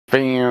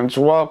fans,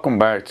 welcome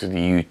back to the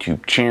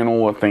YouTube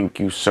channel. Thank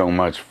you so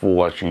much for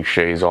watching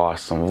Shay's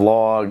awesome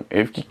vlog.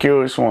 If you're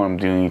curious what I'm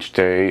doing each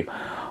day,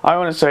 I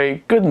want to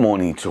say good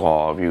morning to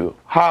all of you.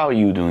 How are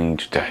you doing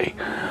today?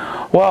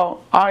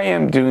 Well, I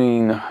am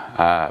doing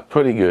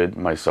pretty good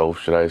myself,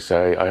 should I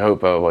say. I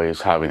hope everybody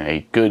is having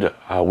a good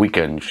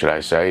weekend, should I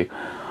say.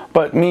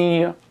 But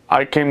me,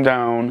 I came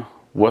down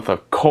with a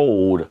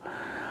cold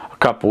a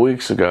couple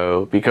weeks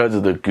ago because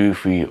of the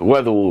goofy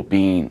weather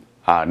being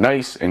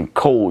nice and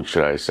cold,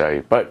 should I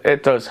say. But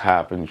it does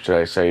happen, should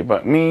I say.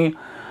 But me,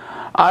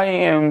 I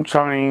am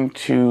trying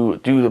to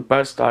do the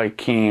best I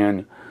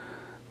can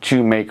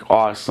to make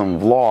awesome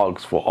vlogs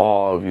for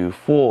all of you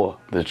for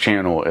the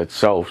channel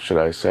itself, should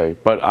I say.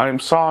 But I'm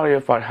sorry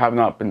if I have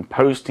not been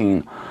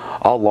posting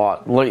a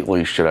lot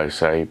lately, should I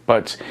say.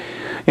 But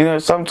you know,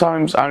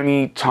 sometimes I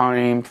need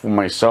time for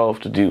myself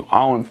to do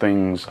own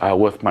things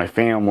with my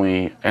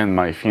family and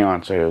my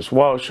fiance as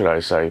well, should I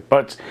say.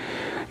 But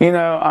you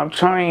know, I'm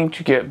trying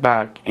to get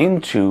back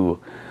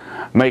into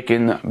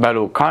making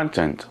better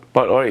content.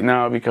 But right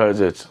now, because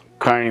it's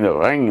kind of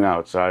raining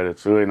outside,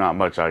 it's really not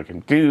much I can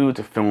do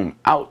to film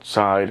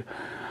outside.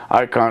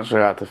 I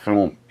constantly have to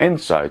film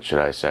inside, should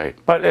I say.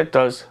 But it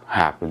does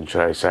happen,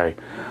 should I say.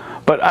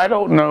 But I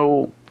don't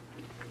know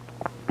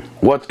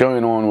what's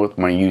going on with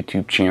my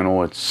YouTube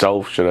channel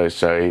itself, should I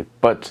say.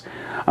 But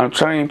I'm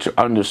trying to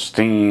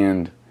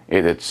understand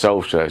it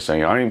itself, should I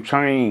say. I'm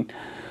trying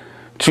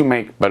to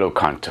make better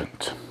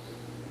content,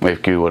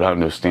 if you would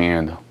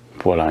understand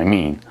what I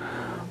mean.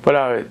 But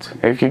alright,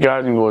 if you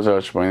guys enjoy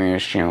watching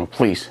this channel,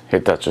 please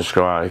hit that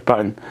subscribe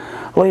button,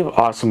 leave an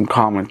awesome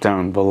comment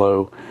down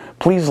below,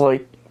 please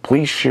like,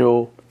 please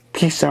share,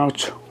 peace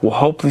out. We'll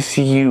hopefully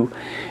see you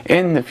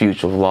in the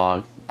future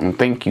vlog, and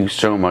thank you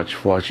so much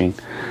for watching,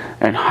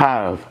 and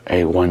have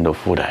a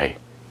wonderful day.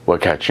 We'll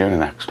catch you in the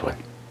next one.